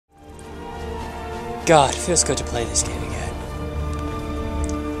God, it feels good to play this game again.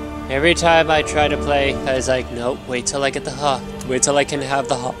 Every time I try to play, I was like, nope, wait till I get the wait till I can have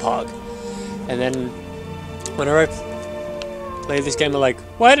the hot pog. And then, whenever I play this game, I'm like,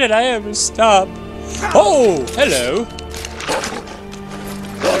 why did I ever stop? Oh, hello.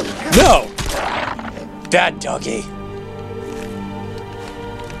 No! Bad doggy.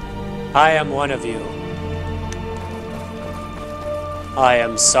 I am one of you. I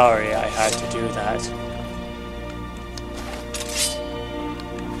am sorry I had to do that.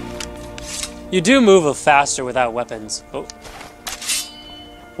 You do move faster without weapons. Oh.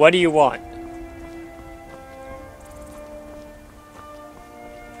 What do you want?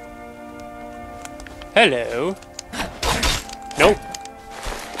 Hello. Nope.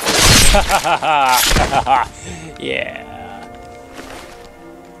 Yeah.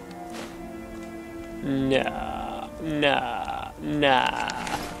 Nah.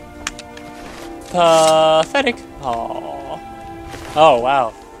 Pathetic. Aww. Oh,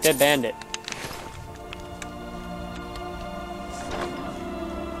 wow. Dead bandit.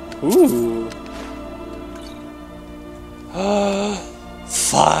 Ooh.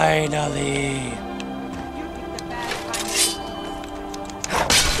 Finally.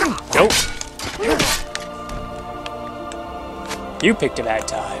 Nope. You picked a bad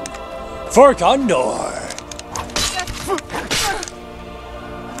time. For Condor.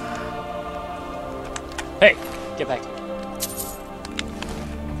 Hey, get back here.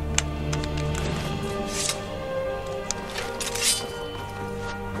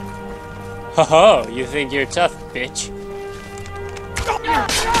 Ho ho, you think you're tough, bitch.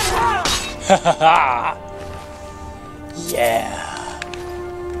 Ha ha ha. Yeah.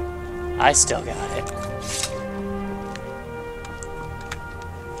 I still got it.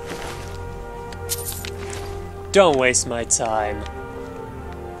 Don't waste my time.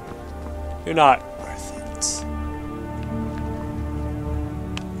 You're not worth it.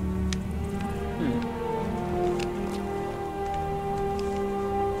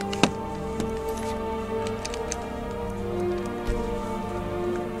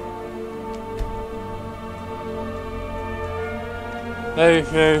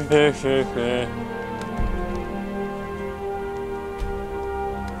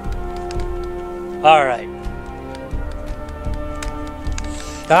 All right.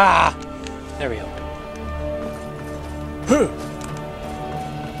 Ah! There we go.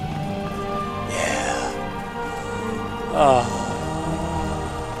 Yeah. Oh.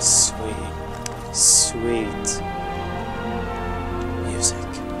 Sweet. Sweet. Music.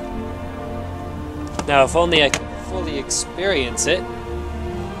 Now, if only I could fully experience it.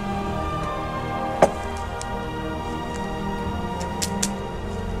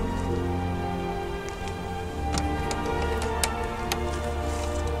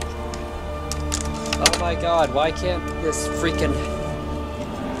 Oh my god, why can't this freaking...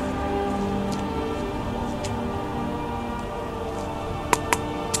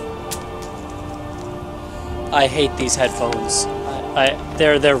 I hate these headphones.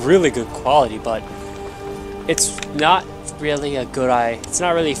 They're really good quality, but it's not really a good it's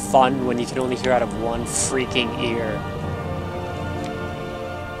not really fun when you can only hear out of one freaking ear.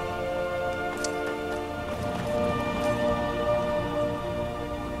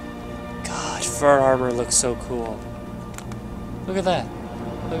 Fur armor looks so cool. Look at that.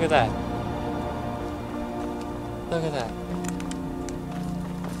 Look at that. Look at that.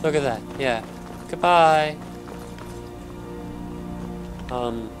 Look at that. Yeah. Goodbye.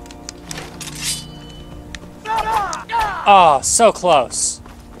 Oh, so close.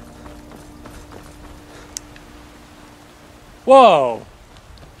 Whoa.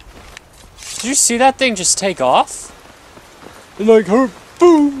 Did you see that thing just take off? And like,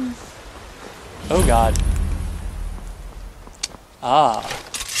 boom. Oh god. Ah.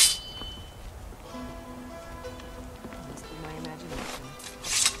 My imagination.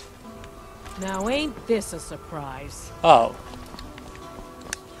 Now ain't this a surprise? Oh.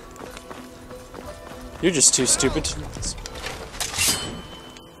 You're just too stupid to...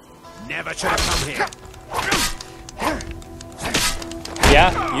 Never should have come here.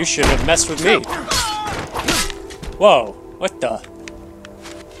 Yeah, you should have messed with me. Whoa, what the?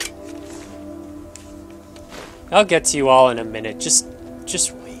 I'll get to you all in a minute. Just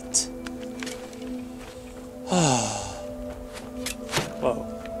wait. Whoa.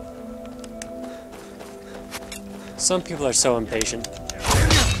 Some people are so impatient.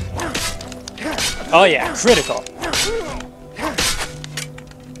 Oh yeah, critical.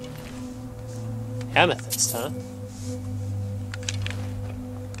 Amethyst, huh?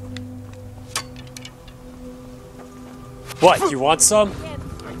 What, you want some?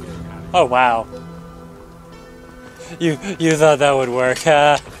 Oh wow. You thought that would work,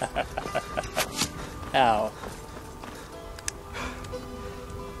 huh? Ow.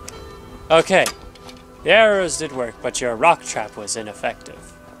 Okay. The arrows did work, but your rock trap was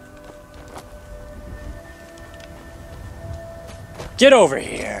ineffective. Get over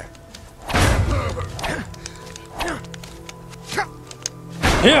here!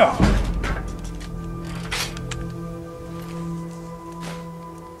 Here!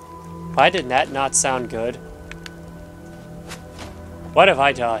 Why did that not sound good? What have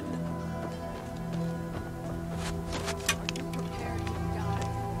I done?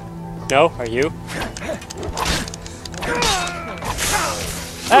 No, are you?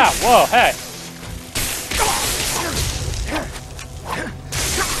 Ah, whoa, hey!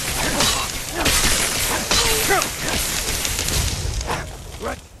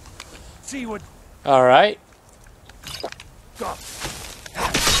 See what? All right.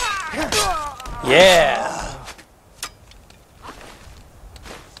 Yeah.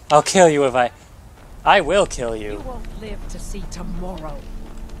 I'll kill you if I will kill You you. won't live to see tomorrow.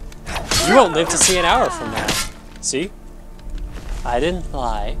 You won't live to see an hour from now. See? I didn't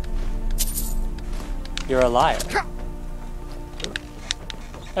lie. You're a liar.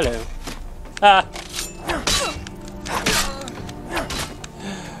 Hello. Ah.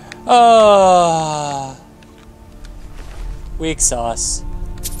 Oh. Weak sauce.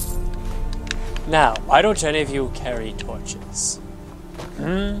 Now, why don't any of you carry torches?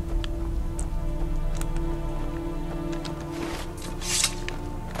 Hmm?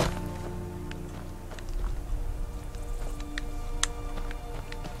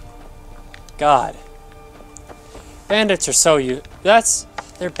 God. Bandits are so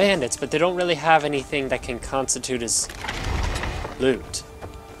they're bandits, but they don't really have anything that can constitute as loot.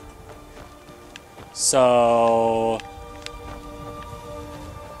 So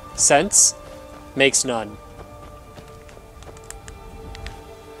sense makes none.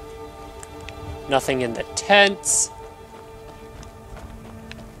 Nothing in the tents.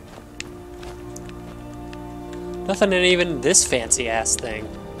 Nothing in even this fancy ass thing.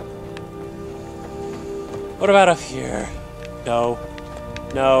 What about up here? No.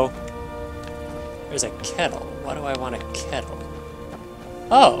 No. There's a kettle. Why do I want a kettle?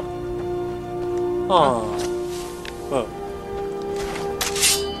 Oh. Oh. Whoa.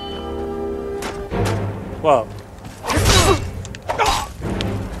 Whoa.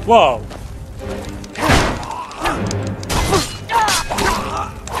 Whoa.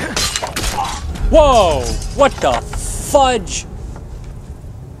 Whoa! What the fudge?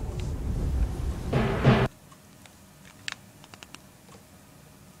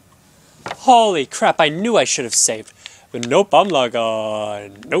 Holy crap, I knew I should have saved. But nope, I'm not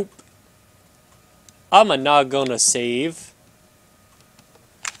gonna... Nope. I'm not gonna save.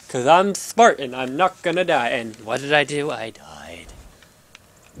 Because I'm smart and I'm not gonna die. And what did I do? I died.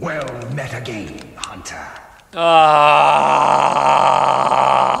 Well met again, Hunter. Ah!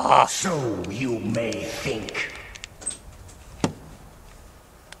 So you may think.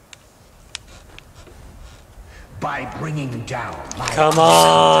 By bringing down my Come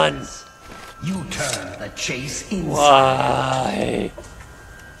on! you turn the chase inside. Why?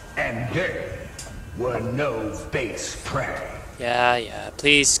 And they were no base prey. Yeah,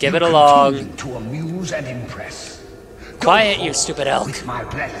 please give it You along. continue to amuse and impress. Go Quiet, you forth stupid elk. With my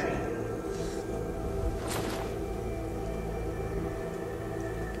blessing.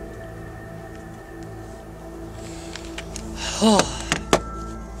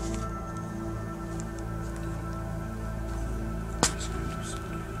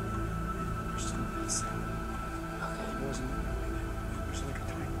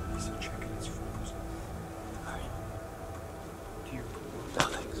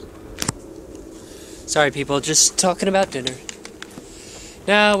 Sorry, people, just talking about dinner.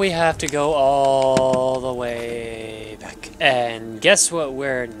 Now we have to go all the way back. And guess what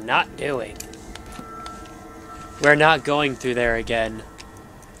we're not doing? We're not going through there again.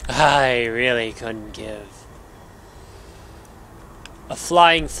 I really couldn't give a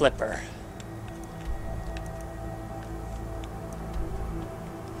flying flipper.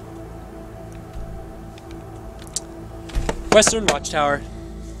 Western Watchtower.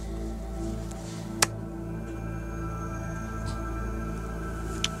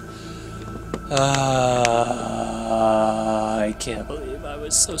 I can't believe I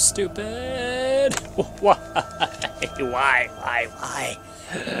was so stupid. Why? Why?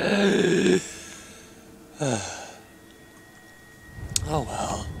 Oh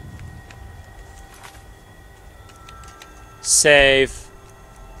well. Save.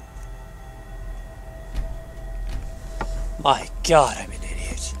 My God, I'm an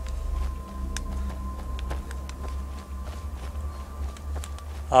idiot.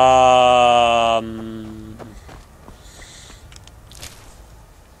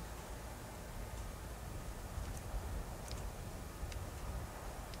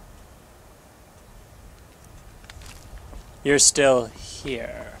 You're still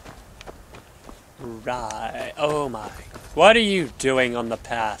here. Right. Oh my. What are you doing on the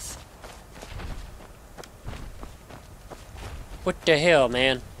path? What the hell,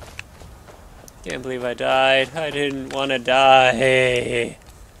 man? Can't believe I died. I didn't want to die.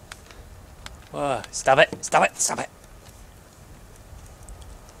 Whoa. Stop it. Stop it. Stop it.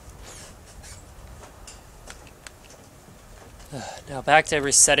 Now back to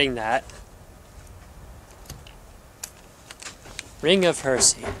resetting that. Ring of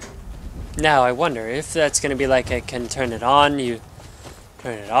Hersey. Now I wonder if that's going to be like I can turn it on, you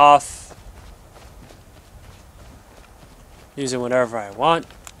turn it off. Use it whenever I want.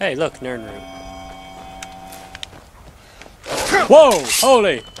 Hey, look, Nern Room. Whoa!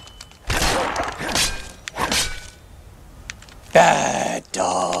 Holy! Bad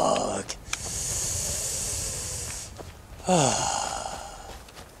dog.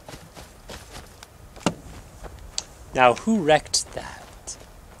 Now, who wrecked that?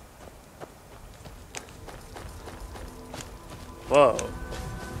 Whoa.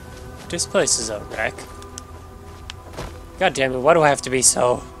 This place is a wreck. God damn it, why do I have to be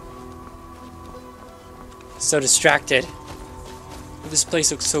so distracted? This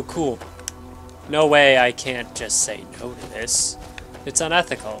place looks so cool. No way I can't just say no to this. It's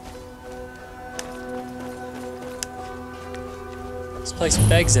unethical. This place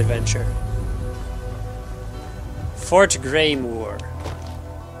begs adventure. Fort Greymoor.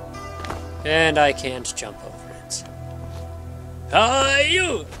 And I can't jump over it. Ah,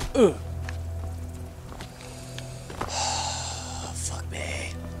 you! Fuck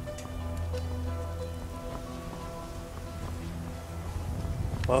me.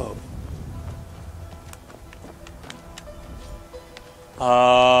 Whoa.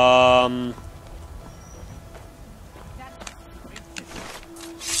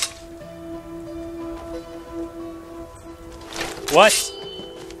 What?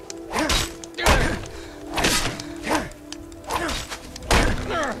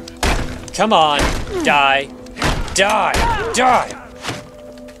 Come on, die. Die! Die!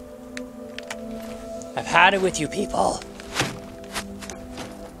 I've had it with you people.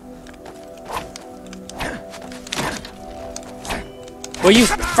 Will you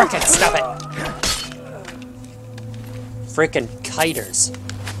frickin' stop it? Frickin' kiters.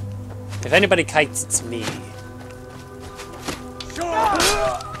 If anybody kites, it's me.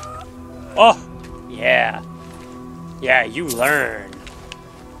 Oh! Yeah. Yeah, you learn.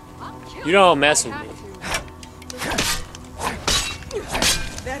 You don't mess with me.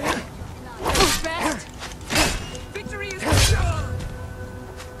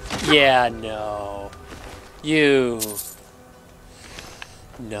 Yeah, no. You.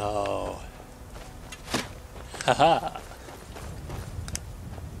 No. Haha.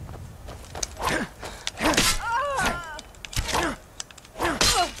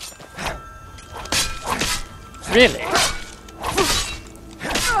 Really?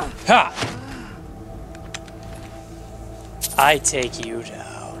 Ha! I take you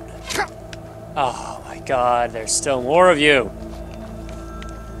down. Oh my god, there's still more of you.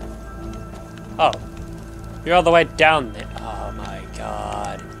 Oh. You're all the way down there. Oh my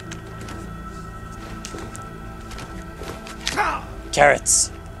god.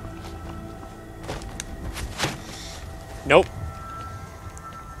 Carrots. Nope.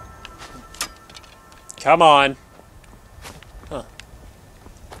 Come on. Huh.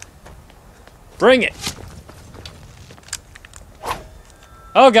 Bring it.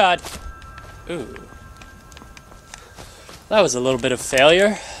 Oh god. Ooh. That was a little bit of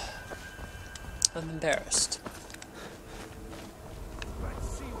failure. I'm embarrassed.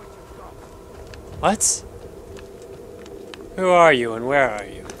 What? Who are you and where are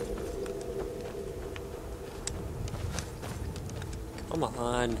you? Come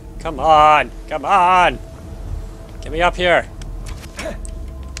on. Come on. Come on. Get me up here.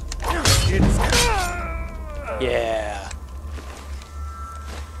 Yeah.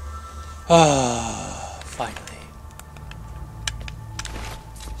 Ah, finally.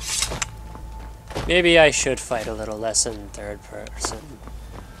 Maybe I should fight a little less in third person.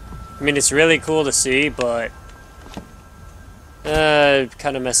 I mean, it's really cool to see, but it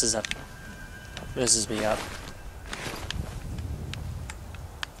kind of messes me up.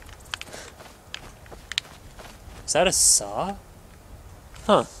 Is that a saw?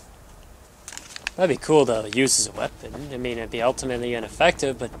 Huh. That'd be cool to use as a weapon. I mean, it'd be ultimately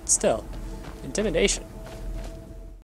ineffective, but still. Intimidation.